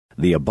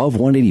The Above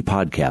 180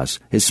 podcast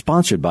is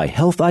sponsored by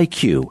Health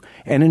IQ,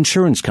 an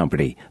insurance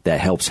company that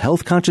helps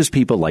health-conscious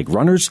people like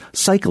runners,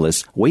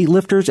 cyclists,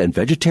 weightlifters, and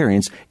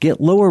vegetarians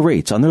get lower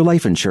rates on their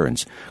life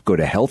insurance. Go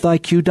to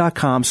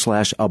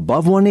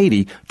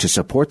healthiq.com/above180 to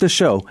support the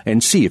show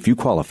and see if you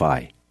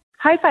qualify.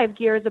 High Five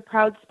Gear is a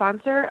proud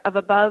sponsor of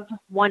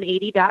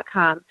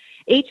Above180.com.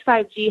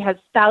 H5G has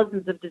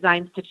thousands of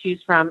designs to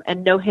choose from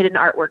and no hidden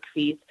artwork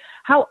fees.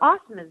 How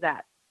awesome is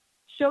that?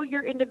 Show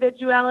your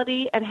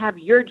individuality and have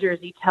your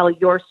jersey tell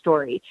your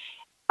story.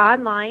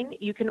 Online,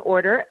 you can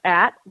order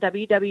at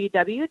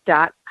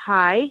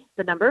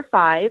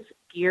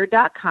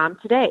www.high5gear.com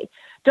today.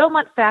 Don't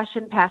let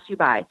fashion pass you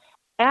by.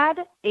 Add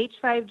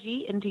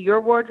H5G into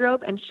your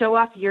wardrobe and show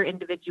off your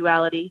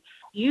individuality.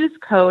 Use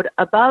code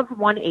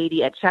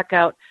ABOVE180 at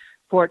checkout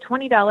for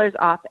 $20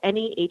 off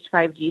any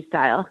H5G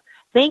style.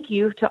 Thank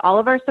you to all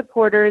of our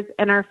supporters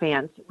and our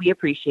fans. We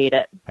appreciate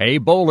it. Hey,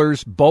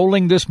 bowlers,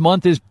 Bowling This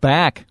Month is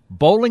back.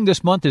 Bowling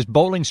This Month is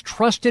bowling's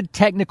trusted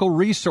technical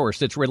resource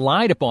that's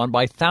relied upon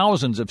by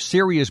thousands of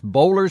serious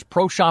bowlers,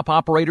 pro shop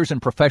operators,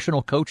 and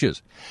professional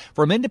coaches.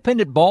 From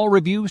independent ball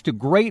reviews to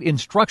great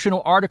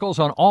instructional articles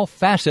on all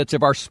facets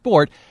of our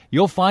sport,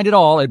 you'll find it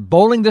all at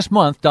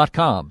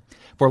bowlingthismonth.com.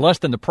 For less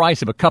than the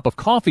price of a cup of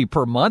coffee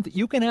per month,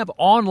 you can have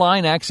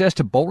online access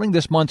to Bowling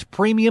This Month's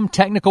premium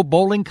technical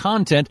bowling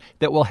content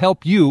that will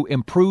help you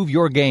improve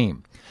your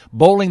game.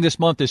 Bowling This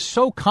Month is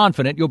so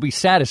confident you'll be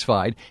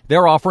satisfied,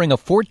 they're offering a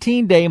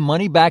 14-day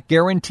money-back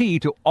guarantee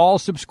to all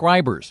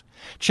subscribers.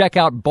 Check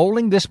out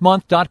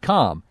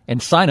bowlingthismonth.com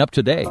and sign up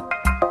today.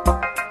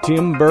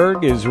 Tim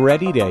Berg is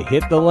ready to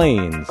hit the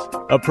lanes,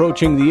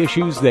 approaching the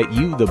issues that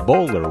you, the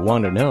bowler,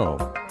 want to know.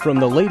 From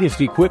the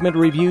latest equipment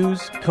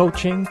reviews,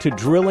 coaching, to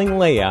drilling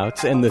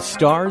layouts, and the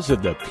stars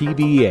of the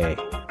PBA.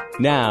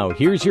 Now,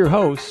 here's your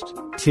host,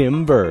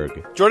 Tim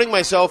Berg. Joining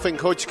myself and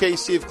Coach K.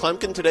 Steve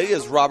Klemkin today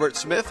is Robert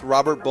Smith.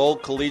 Robert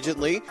bowled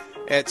collegiately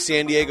at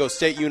San Diego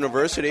State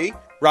University.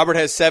 Robert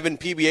has 7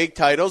 PBA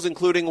titles,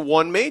 including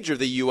 1 major,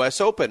 the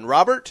U.S. Open.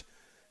 Robert,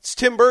 it's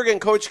Tim Berg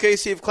and Coach K.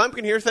 Steve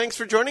Klemkin here. Thanks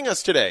for joining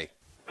us today.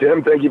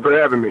 Tim, thank you for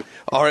having me.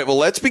 All right, well,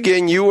 let's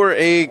begin. You were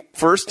a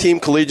first-team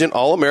collegiate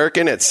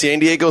All-American at San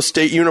Diego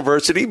State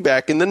University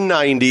back in the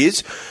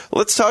 90s.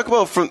 Let's talk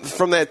about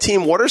from that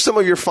team. What are some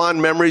of your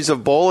fond memories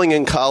of bowling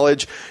in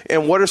college,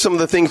 and what are some of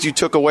the things you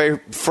took away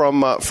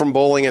from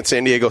bowling at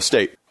San Diego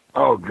State?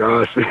 Oh,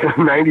 gosh,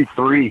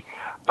 93.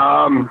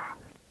 That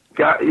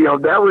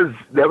was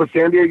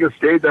San Diego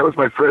State. That was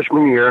my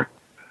freshman year.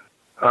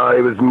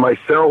 It was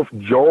myself,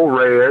 Joel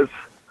Reyes,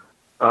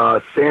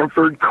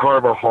 Sanford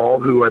Carvajal,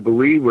 who I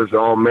believe was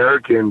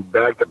All-American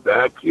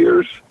back-to-back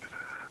years,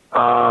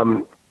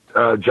 John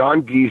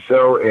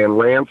Giso, and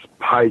Lance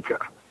Pica.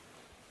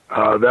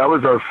 That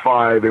was our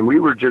 5, and we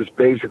were just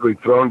basically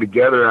thrown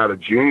together out of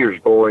juniors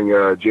bowling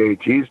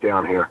JATs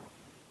down here.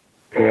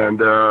 And,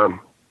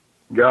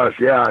 gosh,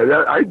 yeah,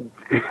 I'd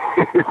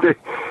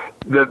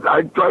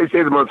probably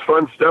say the most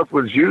fun stuff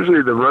was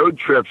usually the road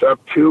trips up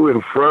to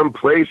and from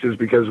places,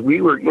 because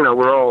we were,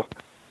 we're all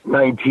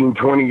 19,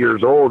 20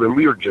 years old, and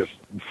we were just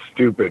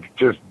stupid,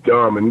 just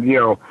dumb. And,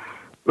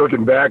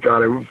 looking back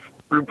on it,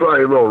 we're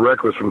probably a little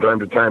reckless from time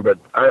to time, but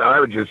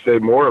I would just say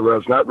more or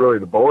less, not really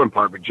the bowling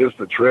part, but just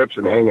the trips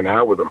and hanging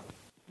out with them.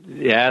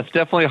 Yeah, it's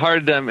definitely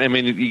hard.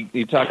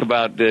 You talk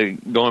about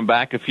going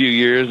back a few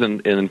years and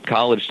in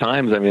college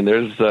times. I mean,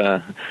 there's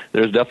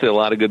definitely a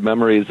lot of good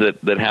memories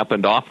that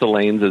happened off the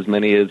lanes, as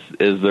many as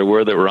there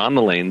were that were on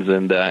the lanes.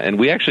 And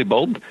we actually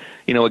bowled,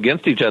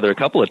 against each other a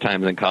couple of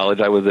times in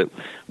college. I was at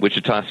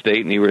Wichita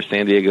State, and you were at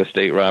San Diego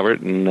State, Robert.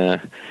 And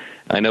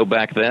I know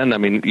back then,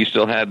 you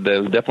still had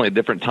definitely a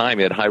different time.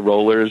 You had high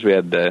rollers. We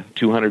had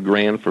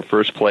 $200,000 for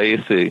first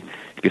place. You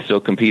could still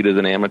compete as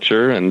an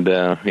amateur. And,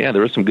 there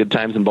were some good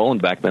times in bowling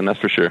back then, that's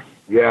for sure.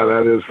 Yeah,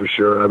 that is for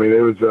sure.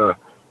 It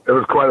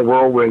was quite a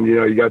whirlwind.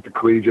 You got the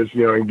collegiates,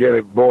 and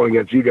getting bowling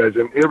against you guys.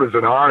 And it was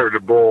an honor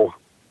to bowl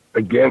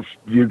against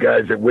you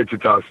guys at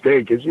Wichita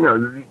State, because,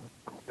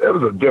 that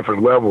was a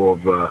different level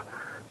of a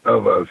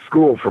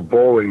school for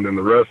bowling than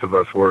the rest of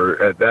us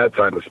were at that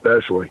time,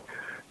 especially.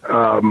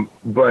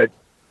 But,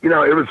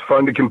 it was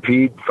fun to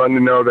compete, fun to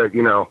know that,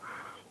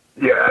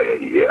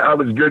 I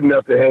was good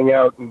enough to hang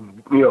out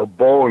and,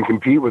 bowl and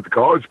compete with the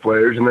college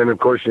players. And then, of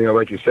course,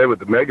 like you said, with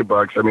the mega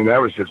bucks, that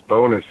was just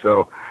bonus.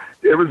 So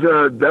that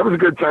was a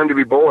good time to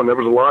be bowling. There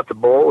was a lot to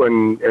bowl,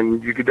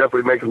 and you could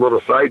definitely make a little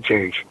side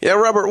change. Yeah,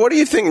 Robert, what do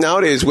you think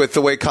nowadays with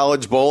the way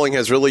college bowling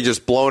has really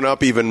just blown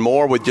up even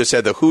more? We just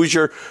had the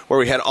Hoosier, where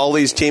we had all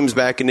these teams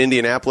back in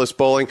Indianapolis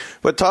bowling.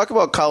 But talk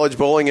about college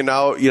bowling, and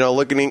now,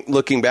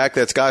 looking back,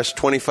 that's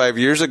 25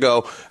 years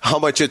ago, how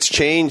much it's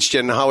changed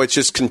and how it's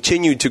just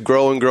continued to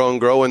grow and grow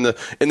and grow. In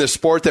the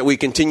sport that we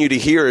continue to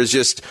hear is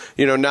just,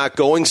 not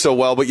going so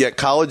well, but yet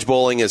college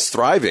bowling is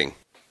thriving.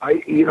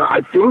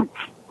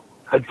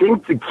 I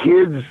think the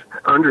kids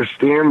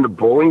understand the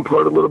bowling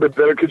part a little bit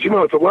better, because,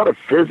 it's a lot of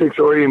physics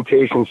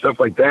orientation,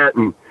 stuff like that.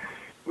 And,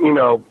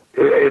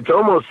 it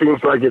almost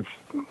seems like it's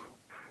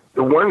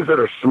the ones that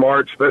are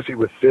smart, especially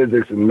with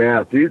physics and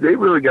math, they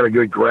really got a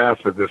good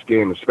grasp of this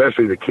game,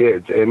 especially the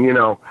kids. And,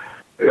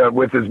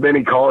 with as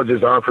many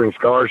colleges offering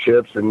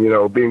scholarships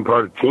and, being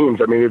part of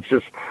teams, I mean, it's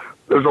just,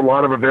 there's a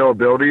lot of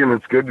availability, and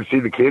it's good to see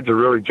the kids are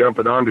really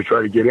jumping on to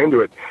try to get into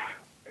it.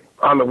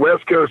 On the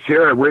West Coast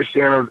here, I wish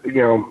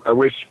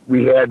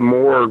we had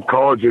more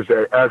colleges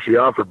that actually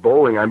offer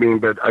bowling. I mean,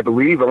 but I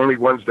believe only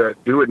ones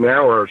that do it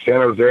now are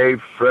San Jose,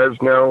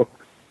 Fresno,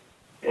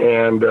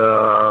 and,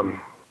 oh,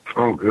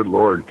 good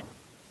Lord,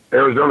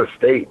 Arizona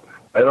State.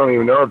 I don't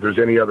even know if there's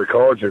any other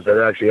colleges that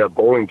actually have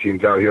bowling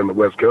teams out here on the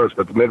West Coast,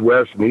 but the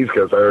Midwest and the East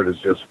Coast, I heard, is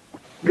just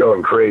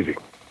going crazy.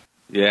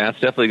 Yeah, it's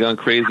definitely gone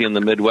crazy in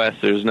the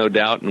Midwest. There's no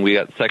doubt, and we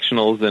got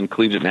sectionals and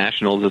collegiate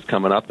nationals is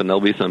coming up, and there'll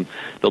be some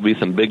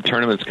big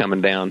tournaments coming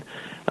down.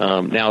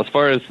 Now, as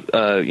far as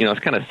it's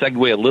kind of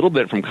segue a little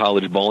bit from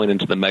college bowling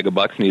into the Mega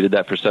Bucks, and you did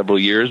that for several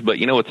years. But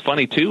what's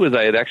funny too is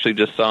I had actually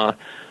just saw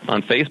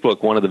on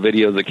Facebook one of the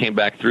videos that came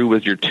back through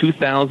was your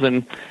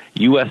 2000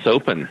 U.S.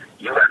 Open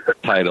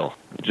title.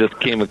 It just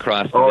came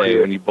across today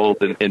when you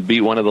bowled and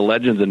beat one of the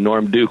legends in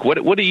Norm Duke.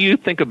 What do you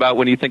think about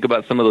when you think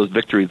about some of those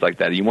victories like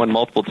that? You won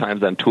multiple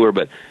times on tour,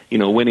 but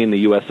winning the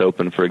U.S.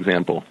 Open, for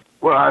example.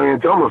 Well, I mean,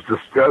 it's almost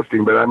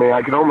disgusting, but I mean,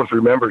 I can almost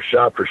remember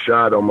shot for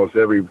shot almost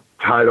every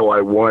title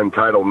I won,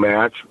 title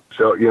match.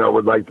 So,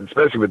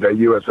 especially with that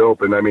U.S.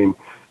 Open, I mean,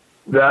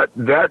 that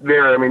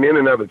there, I mean, in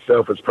and of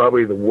itself is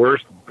probably the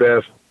worst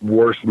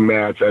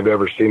match I've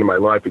ever seen in my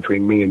life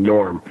between me and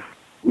Norm.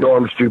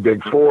 Norm's 2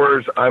 big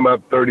fours. I'm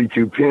up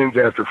 32 pins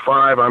after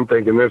 5. I'm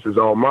thinking this is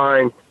all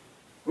mine.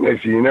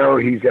 Next thing you know,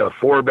 he's got a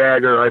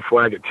 4-bagger. I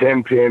flag a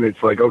 10-pin.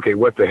 It's like, okay,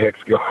 what the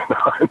heck's going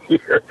on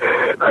here?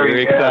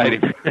 Very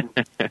exciting.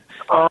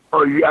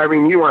 I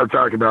mean, you want to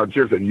talk about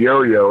just a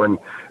yo-yo. And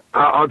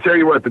I'll tell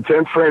you what, the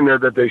 10th frame there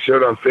that they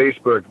showed on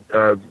Facebook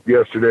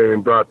yesterday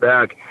and brought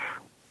back,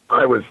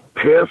 I was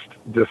pissed,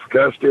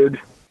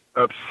 disgusted,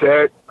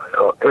 upset,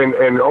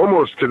 and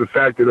almost to the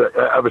fact that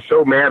I was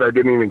so mad I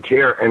didn't even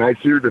care. And I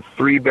threw the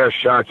 3 best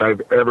shots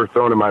I've ever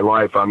thrown in my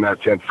life on that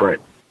 10th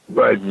frame.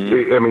 But,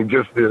 I mean,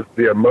 just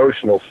the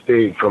emotional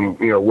state from,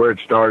 where it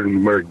started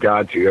and where it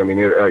got to. I mean,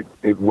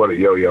 what a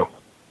yo-yo.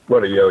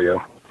 What a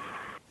yo-yo.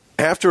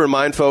 I have to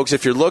remind folks,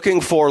 if you're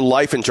looking for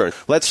life insurance,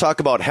 let's talk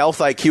about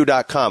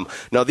healthiq.com.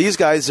 Now, these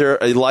guys are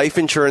a life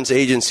insurance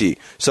agency.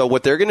 So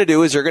what they're going to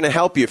do is they're going to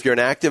help you. If you're an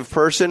active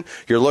person,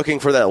 you're looking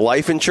for that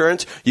life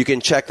insurance, you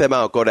can check them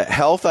out. Go to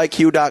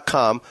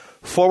healthiq.com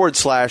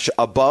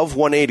 /above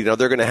 180. Now,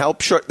 they're going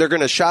to they're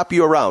going to shop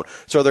you around.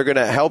 So they're going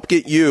to help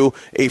get you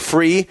a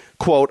free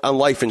quote on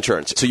life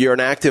insurance. So you're an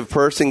active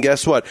person.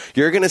 Guess what?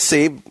 You're going to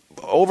save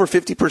over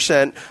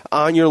 50%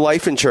 on your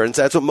life insurance.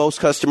 That's what most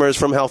customers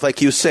from Health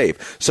IQ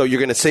save. So you're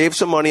going to save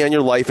some money on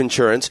your life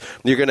insurance.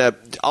 You're going to,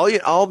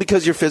 all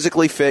because you're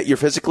physically fit, you're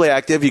physically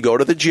active, you go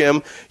to the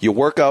gym, you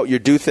work out, you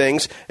do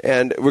things,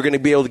 and we're going to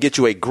be able to get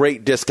you a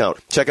great discount.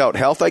 Check out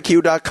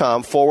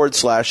healthiq.com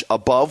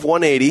 /above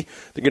 180.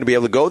 They're going to be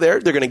able to go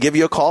there. They're going to give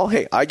you a call.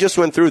 Hey, I just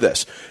went through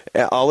this.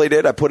 All they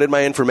did, I put in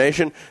my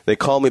information. They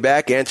called me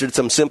back, answered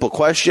some simple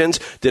questions,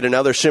 did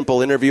another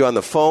simple interview on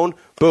the phone.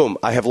 Boom,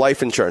 I have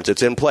life insurance.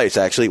 It's in place.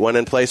 Actually, it went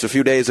in place a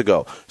few days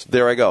ago. So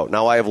there I go.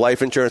 Now I have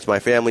life insurance. My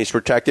family's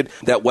protected.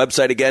 That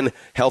website again,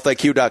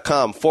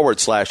 healthiq.com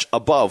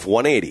 /above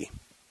 180.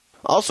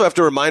 Also have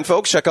to remind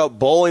folks, check out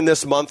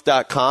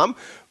bowlingthismonth.com.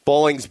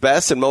 Bowling's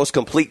best and most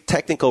complete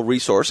technical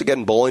resource.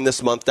 Again,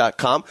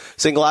 bowlingthismonth.com.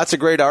 Seeing lots of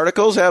great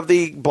articles. Have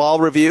the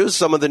ball reviews,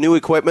 some of the new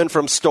equipment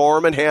from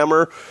Storm and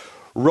Hammer,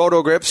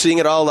 Roto-Grip, seeing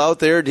it all out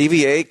there,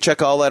 DV8,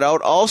 check all that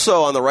out.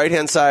 Also, on the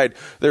right-hand side,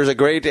 there's a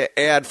great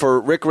ad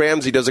for Rick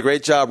Ramsey. Does a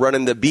great job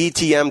running the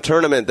BTM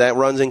tournament. That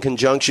runs in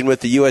conjunction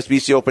with the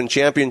USBC Open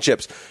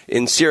Championships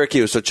in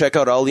Syracuse. So check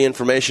out all the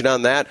information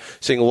on that.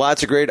 Seeing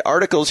lots of great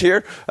articles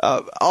here.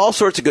 All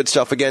sorts of good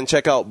stuff. Again,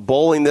 check out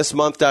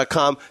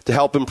bowlingthismonth.com to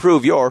help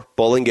improve your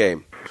bowling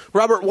game.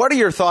 Robert, what are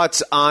your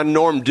thoughts on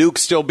Norm Duke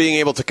still being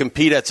able to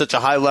compete at such a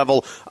high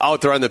level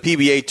out there on the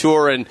PBA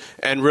Tour and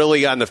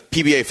really on the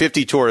PBA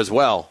 50 Tour as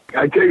well?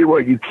 I tell you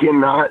what, you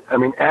cannot, I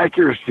mean,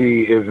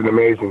 accuracy is an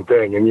amazing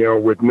thing.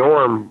 And, with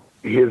Norm,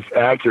 his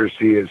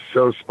accuracy is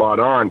so spot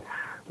on,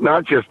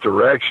 not just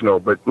directional,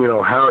 but,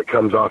 how it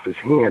comes off his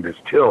hand, his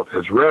tilt,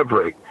 his rev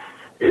rate,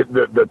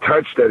 the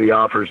touch that he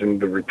offers and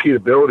the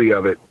repeatability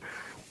of it.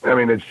 I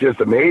mean, it's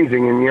just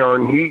amazing. And,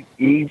 and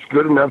he's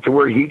good enough to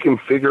where he can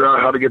figure out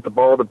how to get the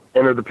ball to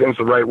enter the pins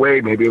the right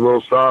way, maybe a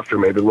little softer,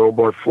 maybe a little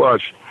more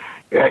flush.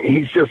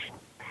 He's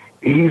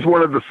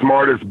one of the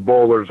smartest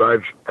bowlers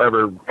I've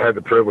ever had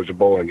the privilege of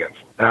bowling against.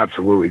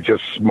 Absolutely.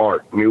 Just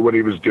smart. Knew what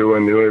he was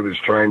doing, knew what he was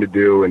trying to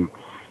do. And,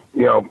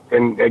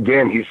 and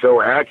again, he's so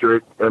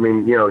accurate. I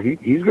mean,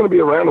 he's going to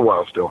be around a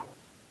while still.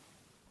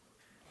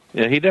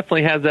 Yeah, he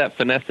definitely has that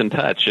finesse and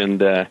touch. And,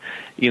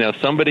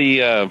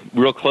 somebody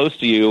real close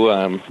to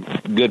you,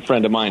 good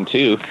friend of mine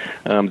too,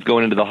 is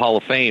going into the Hall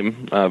of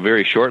Fame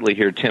very shortly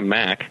here, Tim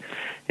Mack.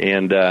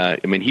 And,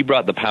 he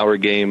brought the power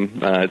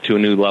game to a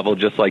new level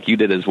just like you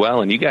did as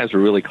well. And you guys were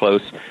really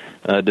close,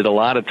 did a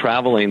lot of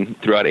traveling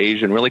throughout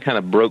Asia and really kind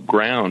of broke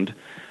ground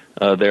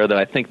there that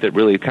I think that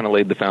really kind of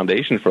laid the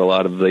foundation for a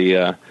lot of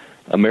the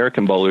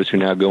American bowlers who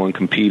now go and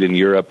compete in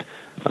Europe.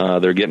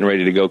 They're getting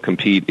ready to go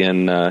compete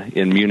in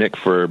Munich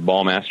for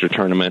Ballmaster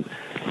tournament,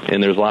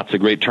 and there's lots of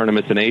great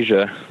tournaments in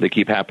Asia that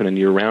keep happening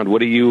year round. What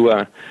did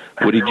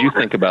you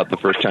think about the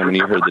first time when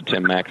you heard that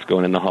Tim Mack's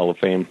going in the Hall of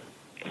Fame?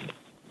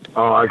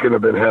 Oh, I couldn't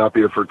have been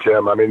happier for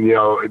Tim. I mean,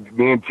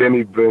 me and Timmy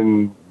have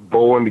been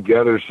bowling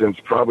together since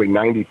probably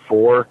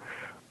 '94.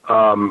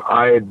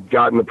 I had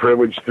gotten the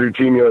privilege through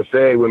Team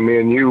USA when me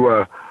and you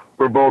were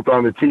both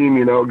on the team.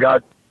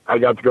 I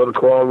got to go to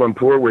Kuala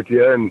Lumpur with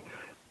you and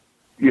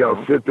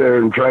sit there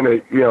and trying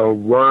to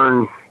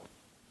learn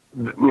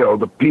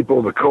the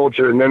people, the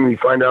culture, and then we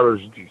find out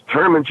there's these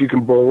tournaments you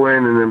can bowl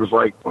in, and it was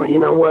like, well, you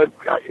know what?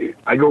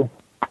 I go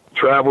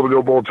travel to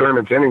go bowl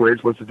tournaments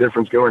anyways. What's the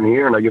difference going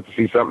here? And I get to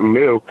see something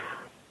new.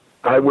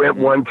 I went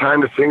one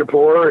time to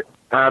Singapore.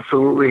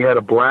 Absolutely had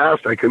a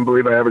blast. I couldn't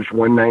believe I averaged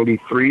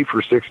 193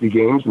 for 60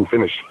 games and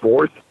finished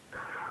fourth.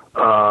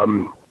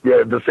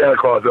 The Santa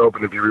Claus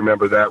Open, if you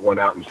remember that one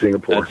out in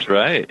Singapore. That's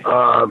right.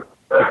 That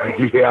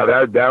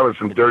was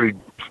some dirty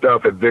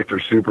stuff at Victor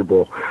Super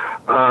Bowl.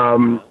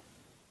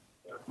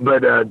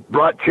 But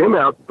brought Tim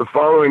out the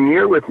following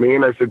year with me,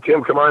 and I said,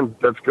 Tim, come on,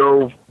 let's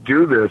go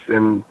do this.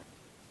 And,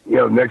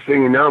 next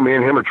thing you know, me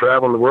and him are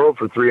traveling the world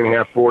for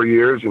 3.5, 4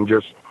 years and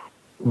just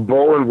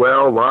bowling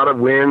well, a lot of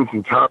wins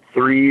and top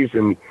threes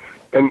and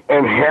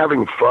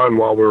having fun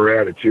while we were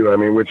at it, too. I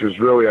mean, which is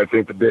really, I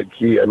think, the big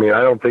key. I mean,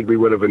 I don't think we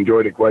would have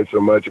enjoyed it quite so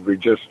much if we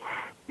just,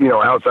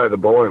 outside the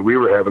bowling, we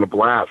were having a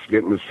blast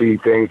getting to see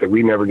things that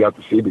we never got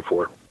to see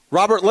before.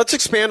 Robert, let's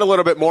expand a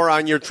little bit more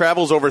on your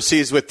travels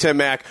overseas with Tim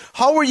Mack.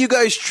 How were you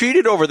guys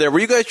treated over there? Were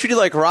you guys treated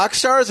like rock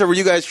stars, or were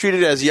you guys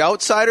treated as the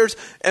outsiders?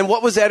 And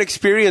what was that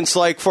experience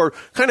like for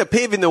kind of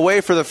paving the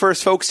way for the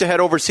first folks to head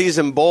overseas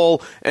and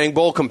bowl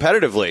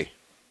competitively?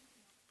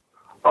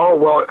 Oh,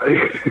 well,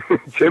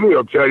 Timmy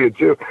will tell you,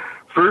 too.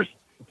 First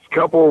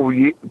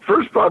probably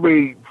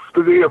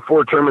 3 or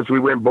 4 tournaments we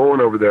went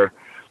bowling over there,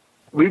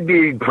 we'd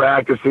be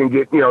practicing,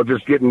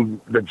 just getting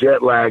the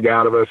jet lag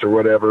out of us or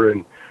whatever,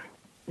 and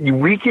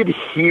we could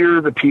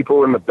hear the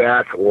people in the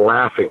back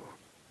laughing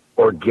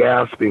or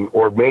gasping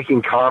or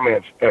making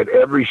comments at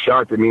every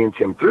shot that me and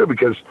Tim threw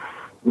because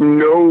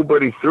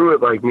nobody threw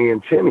it like me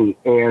and Timmy.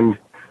 And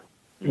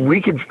we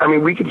could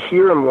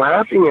hear them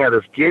laughing at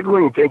us,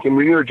 giggling, thinking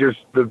we were just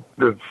the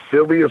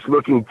silliest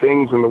looking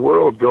things in the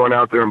world going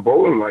out there and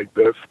bowling like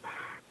this.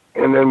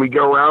 And then we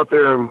go out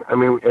there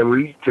and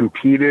we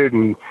competed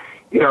and,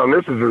 and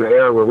this is an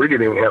era where we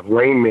didn't even have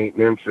lane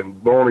maintenance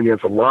and bowling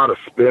against a lot of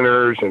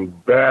spinners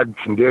and bad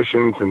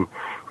conditions. And,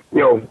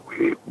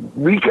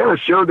 we kind of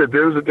showed that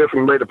there's a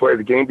different way to play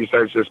the game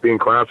besides just being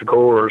classical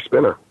or a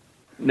spinner.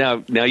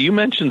 Now you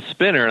mentioned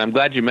spinner, and I'm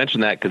glad you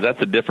mentioned that because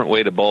that's a different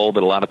way to bowl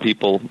that a lot of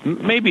people,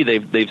 maybe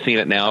they've seen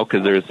it now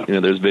because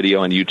there's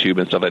video on YouTube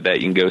and stuff like that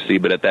you can go see.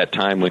 But at that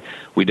time,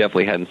 we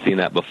definitely hadn't seen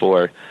that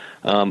before.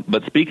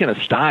 But speaking of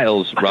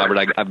styles,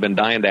 Robert, I've been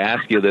dying to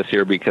ask you this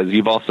here because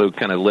you've also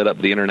kind of lit up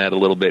the internet a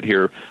little bit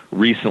here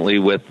recently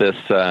with this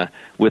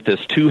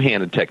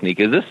two-handed technique.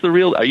 Is this the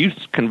real? Are you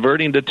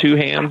converting to two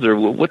hands, or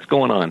what's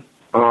going on?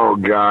 Oh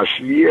gosh,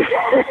 yeah.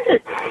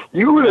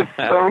 You would have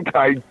thunk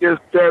I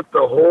just set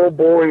the whole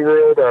bowling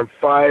world on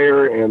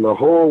fire, and the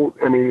whole.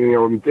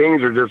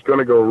 Things are just going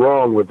to go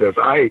wrong with this.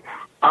 I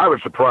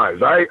was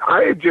surprised.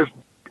 I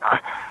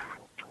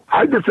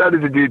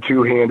decided to do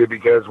two-handed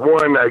because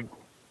one,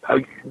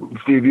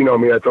 Steve, you know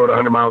me, I throw it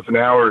 100 miles an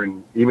hour,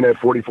 and even at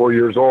 44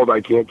 years old, I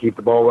can't keep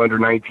the ball under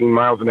 19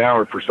 miles an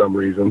hour for some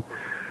reason.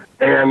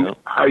 And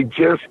I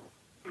just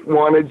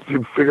wanted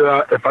to figure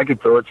out if I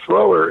could throw it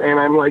slower. And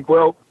I'm like,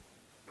 well,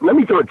 let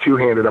me throw it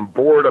two-handed. I'm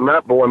bored. I'm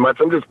not bowling much.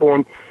 I'm just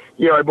bowling,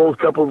 I bowl a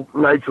couple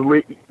nights of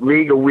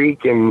league a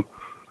week and,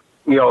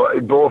 I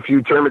bowl a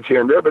few tournaments here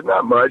and there, but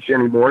not much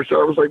anymore.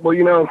 So I was like,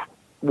 well,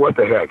 what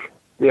the heck?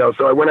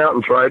 So I went out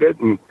and tried it,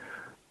 and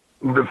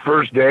the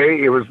first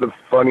day, it was the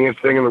funniest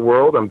thing in the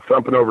world. I'm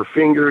thumping over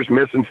fingers,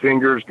 missing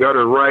fingers,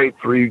 gutter right,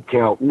 3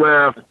 count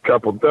left,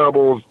 couple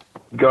doubles,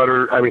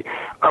 gutter.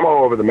 I'm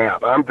all over the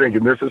map. I'm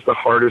thinking this is the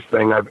hardest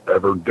thing I've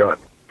ever done.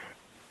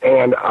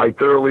 And I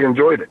thoroughly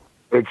enjoyed it.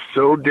 It's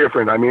so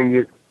different.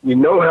 You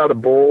know how to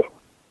bowl,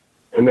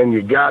 and then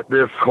you got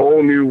this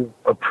whole new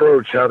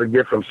approach how to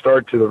get from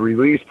start to the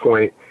release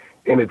point,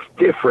 and it's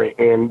different,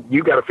 and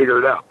you got to figure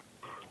it out.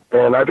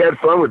 And I've had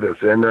fun with this.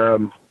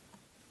 And,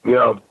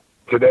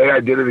 today I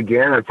did it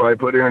again. I probably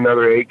put in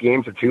another 8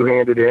 games of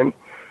two-handed in.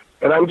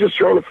 And I'm just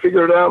trying to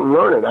figure it out and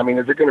learn it.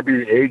 Is it going to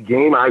be a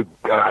game?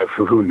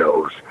 Who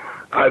knows?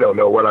 I don't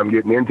know what I'm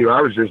getting into.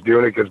 I was just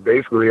doing it because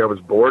basically I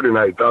was bored and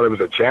I thought it was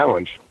a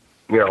challenge,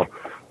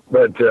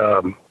 But,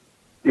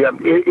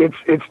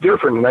 it's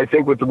different. And I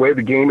think with the way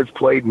the game is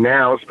played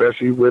now,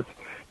 especially with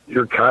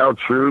your Kyle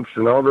Troops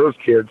and all those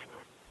kids,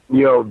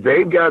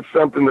 they've got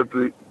something that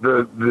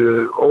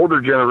the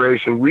older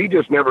generation, we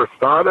just never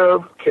thought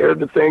of, cared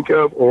to think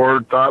of,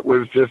 or thought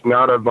was just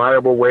not a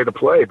viable way to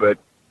play. But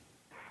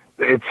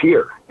it's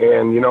here,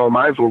 and,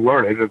 might as well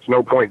learn it. It's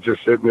no point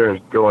just sitting there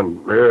and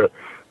going,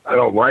 I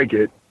don't like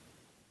it.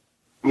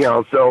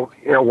 So,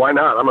 why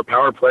not? I'm a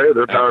power player.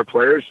 They're power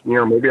players.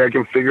 Maybe I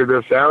can figure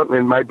this out, and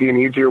it might be an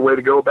easier way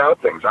to go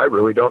about things. I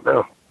really don't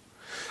know.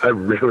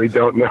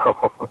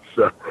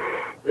 So,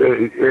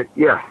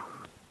 yeah.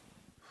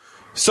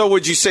 So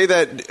would you say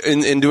that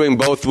in doing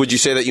both, would you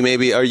say that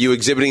are you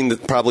exhibiting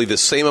probably the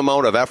same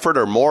amount of effort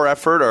or more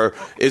effort, or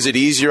is it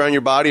easier on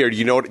your body, or do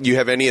you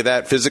have any of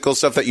that physical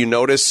stuff that you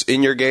notice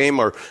in your game,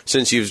 or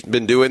since you've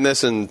been doing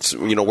this and,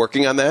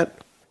 working on that?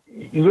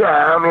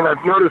 Yeah,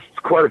 I've noticed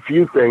quite a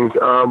few things.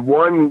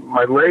 One,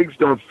 my legs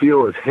don't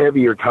feel as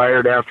heavy or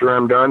tired after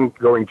I'm done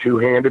going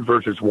two-handed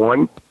versus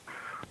one.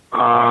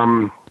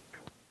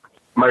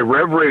 My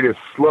rev rate is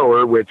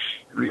slower, which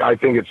I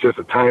think it's just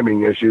a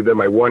timing issue than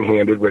my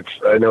one-handed, which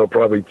I know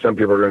probably some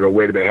people are going to go,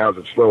 wait a minute, how's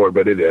it slower?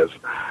 But it is.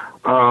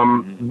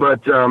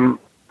 But the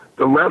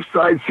left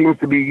side seems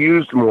to be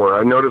used more.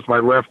 I noticed my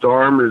left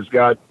arm has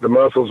got, the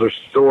muscles are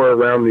sore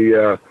around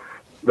the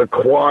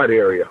quad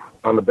area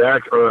on the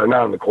back, or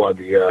not on the quad,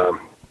 the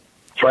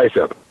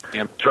tricep.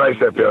 Yep.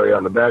 Tricep area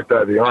on the back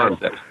side of the arm.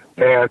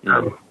 And,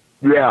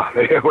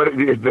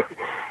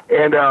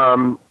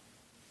 and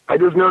I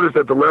just noticed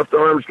that the left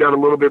arm's got a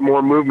little bit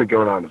more movement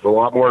going on. It's a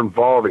lot more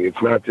involving.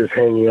 It's not just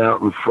hanging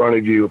out in front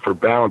of you for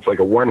balance like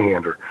a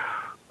one-hander.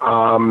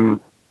 I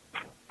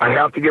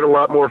have to get a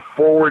lot more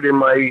forward in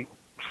my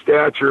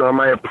stature on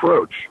my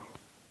approach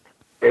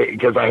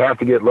because I have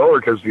to get lower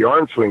because the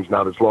arm swing's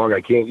not as long.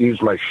 I can't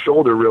use my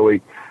shoulder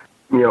really,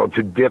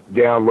 to dip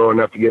down low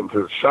enough to get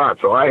into the shot.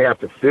 So I have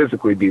to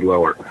physically be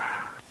lower.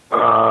 There's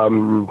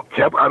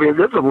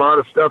a lot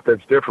of stuff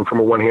that's different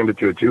from a one-handed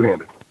to a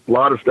two-handed. A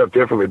lot of stuff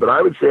differently, but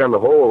I would say on the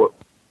whole,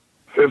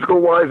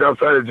 physical-wise,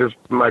 outside of just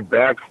my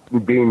back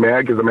being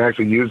mad because I'm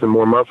actually using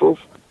more muscles,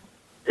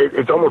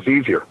 it's almost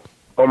easier,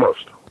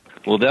 almost.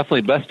 Well,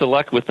 definitely best of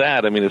luck with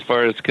that. As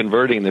far as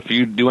converting, if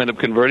you do end up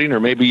converting, or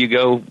maybe you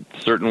go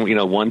certain,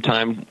 one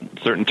time,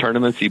 certain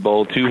tournaments, you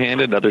bowl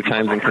two-handed, other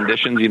times in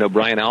conditions.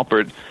 Brian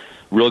Alpert,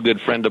 real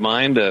good friend of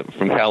mine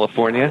from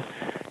California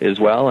as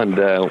well, and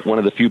one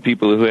of the few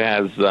people who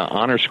has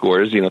honor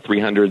scores,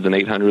 300s and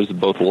 800s,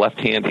 both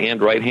left-hand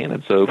and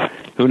right-handed. So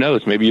who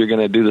knows? Maybe you're going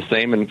to do the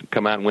same and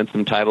come out and win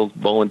some titles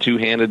bowling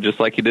two-handed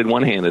just like you did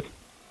one-handed.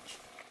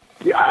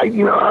 Yeah,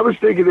 I was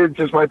thinking it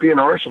just might be an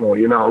arsenal,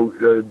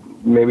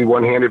 maybe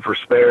one-handed for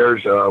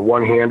spares,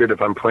 one-handed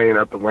if I'm playing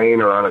up the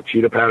lane or on a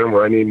cheetah pattern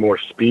where I need more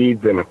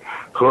speed than a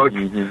hook,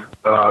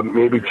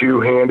 maybe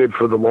two-handed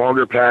for the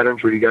longer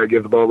patterns where you got to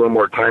give the ball a little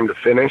more time to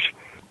finish,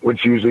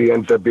 which usually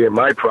ends up being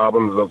my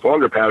problem with those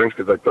longer patterns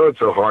because I throw it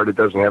so hard it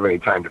doesn't have any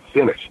time to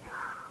finish.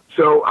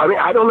 So,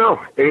 I don't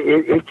know.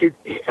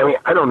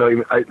 I don't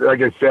know.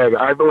 Like I said,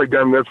 I've only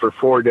done this for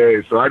 4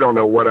 days, so I don't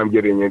know what I'm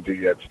getting into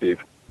yet, Steve.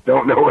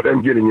 Don't know what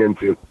I'm getting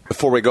into.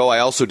 Before we go, I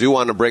also do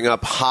want to bring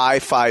up High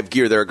Five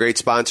Gear. They're a great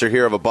sponsor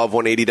here of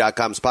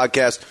Above180.com's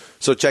podcast,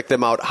 so check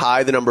them out,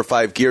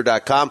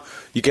 high5gear.com.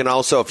 You can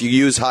also, if you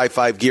use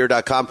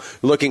high5gear.com,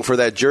 looking for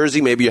that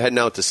jersey, maybe you're heading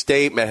out to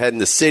state,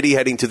 heading to city,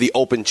 heading to the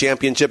Open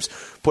Championships,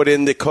 put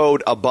in the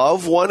code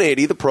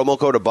Above180, the promo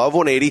code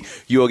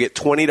Above180, you will get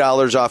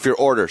 $20 off your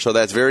order. So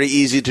that's very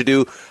easy to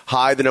do.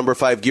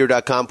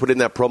 High5gear.com, put in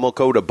that promo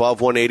code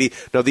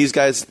Above180. Now, these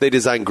guys, they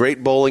design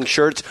great bowling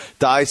shirts,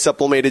 dye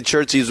sublimated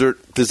shirts. These are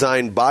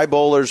designed by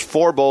bowlers,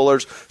 for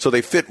bowlers, so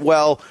they fit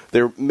well.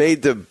 They're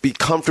made to be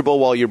comfortable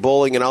while you're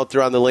bowling and out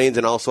there on the lanes,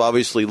 and also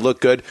obviously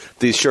look good.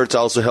 These shirts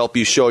also help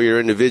you show your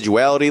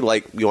individuality.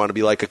 Like you want to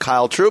be like a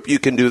Kyle Troop, you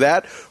can do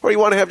that. Or you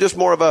want to have just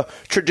more of a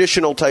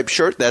traditional type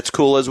shirt, that's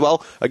cool as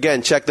well.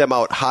 Again, check them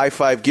out,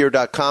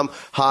 high5gear.com,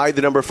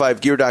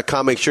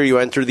 high5gear.com. Make sure you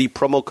enter the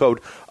promo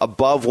code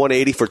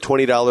Above180 for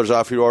 $20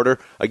 off your order.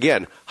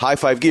 Again,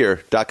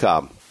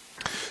 high5gear.com.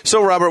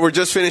 So, Robert, we're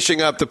just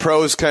finishing up. The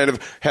pros kind of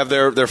have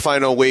their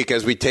final week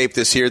as we tape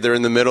this here. They're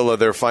in the middle of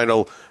their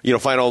final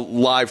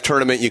live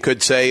tournament, you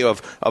could say,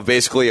 of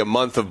basically a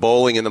month of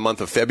bowling in the month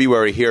of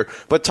February here.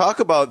 But talk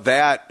about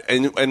that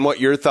and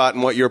what your thought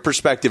and what your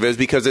perspective is,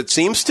 because it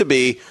seems to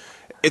be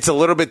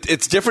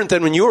it's different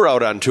than when you were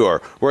out on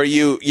tour, where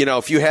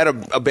if you had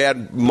a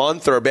bad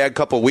month or a bad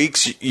couple of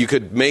weeks, you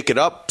could make it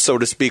up, so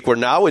to speak, where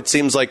now it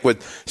seems like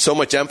with so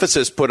much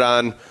emphasis put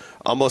on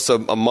almost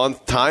a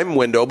month time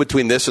window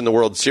between this and the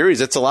World Series,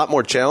 it's a lot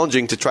more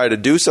challenging to try to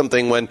do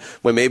something when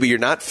maybe you're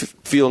not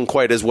feeling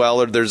quite as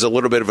well, or there's a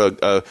little bit of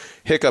a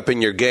hiccup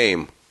in your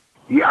game.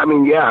 Yeah,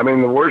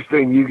 the worst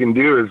thing you can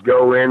do is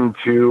go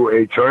into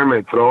a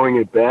tournament throwing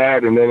it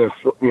bad, and then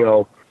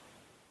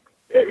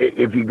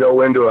if you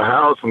go into a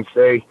house and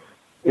say,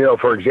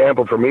 for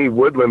example, for me,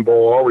 Woodland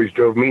Bowl always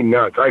drove me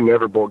nuts. I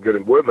never bowled good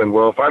in Woodland.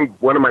 Well, if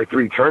one of my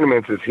 3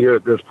 tournaments is here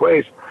at this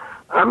place,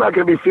 I'm not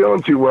going to be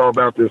feeling too well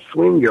about this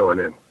swing going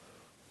in.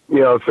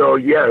 So,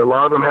 yeah, a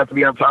lot of them have to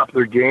be on top of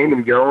their game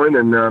and going.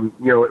 And,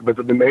 but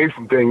the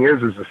amazing thing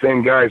is the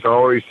same guys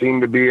always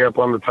seem to be up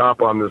on the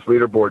top on this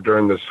leaderboard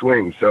during the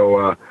swing.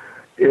 So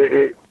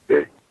the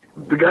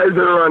guys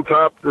that are on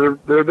top,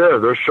 they're there.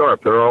 They're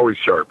sharp. They're always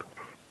sharp.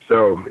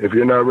 So if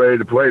you're not ready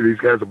to play, these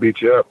guys will beat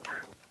you up.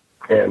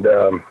 And,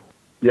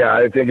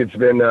 I think it's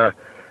been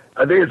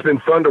I think it's been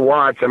fun to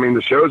watch. I mean,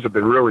 the shows have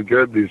been really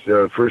good these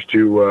first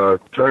two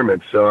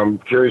tournaments, so I'm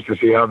curious to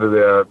see how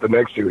the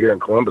next two here in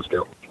Columbus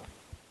go.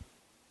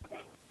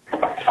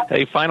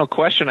 Hey, final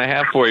question I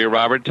have for you,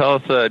 Robert. Tell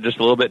us just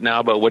a little bit now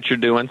about what you're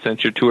doing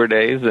since your tour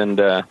days, and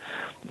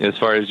as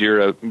far as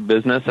your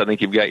business, I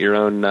think you've got your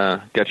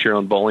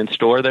own bowling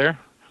store there.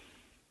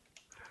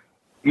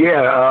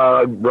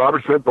 Yeah,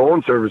 Robert Smith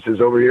Bowling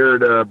Services over here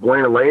at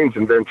Buena Lanes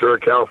in Ventura,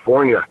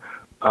 California.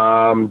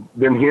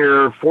 Been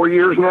here 4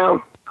 years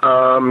now.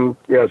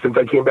 Since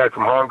I came back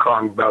from Hong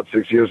Kong about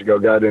 6 years ago,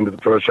 got into the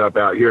pro shop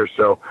out here.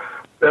 So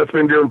that's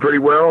been doing pretty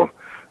well.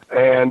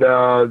 And,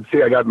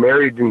 I got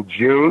married in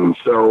June,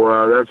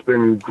 so that's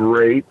been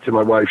great to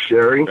my wife,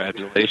 Sherry.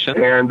 Congratulations.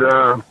 And,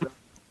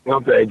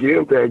 thank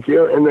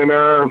you. And then,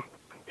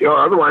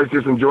 otherwise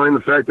just enjoying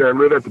the fact that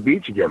I'm right at the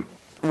beach again.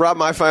 Rob,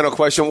 my final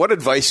question, what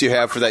advice do you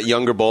have for that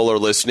younger bowler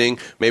listening?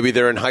 Maybe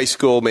they're in high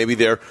school, maybe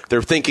they're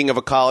thinking of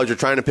a college or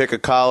trying to pick a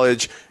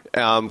college,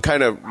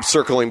 kind of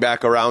circling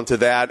back around to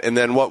that. And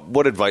then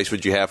what advice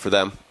would you have for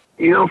them?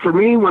 For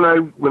me,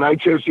 when I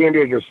chose San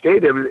Diego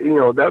State,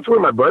 that's where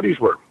my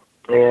buddies were.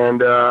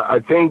 And I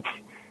think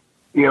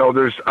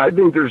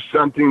there's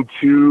something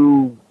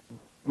to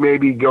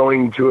maybe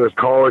going to a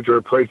college or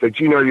a place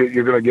that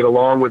you're going to get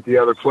along with the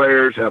other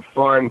players, have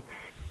fun,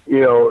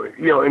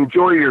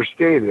 enjoy your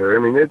stay there. I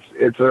mean,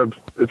 it's a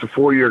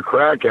 4-year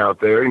crack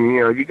out there,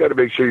 and you got to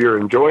make sure you're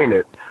enjoying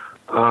it.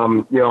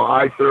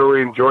 I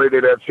thoroughly enjoyed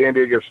it at San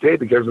Diego State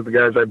because of the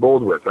guys I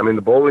bowled with. I mean,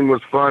 the bowling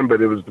was fun,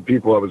 but it was the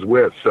people I was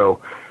with. So,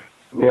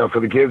 for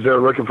the kids that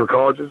are looking for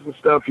colleges and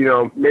stuff,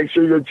 make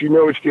sure that you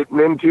know what you're getting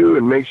into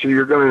and make sure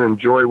you're going to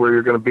enjoy where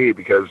you're going to be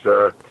because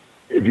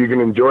if you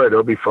can enjoy it,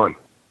 it'll be fun.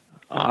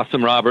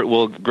 Awesome, Robert.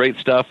 Well, great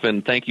stuff,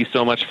 and thank you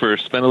so much for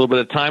spending a little bit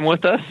of time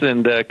with us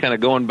and kind of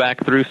going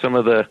back through some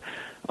of the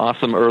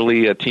awesome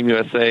early Team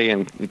USA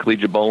and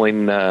collegiate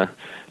bowling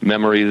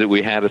memories that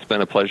we had. It's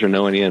been a pleasure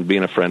knowing you and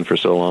being a friend for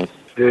so long.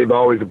 Dave,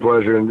 always a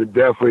pleasure, and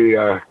definitely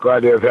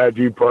glad to have had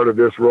you part of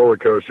this roller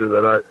coaster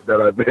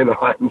that I've been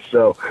on.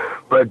 So,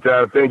 but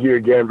thank you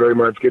again very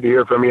much. Good to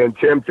hear from you. And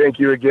Tim, thank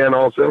you again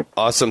also.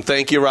 Awesome.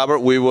 Thank you, Robert.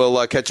 We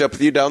will catch up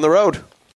with you down the road.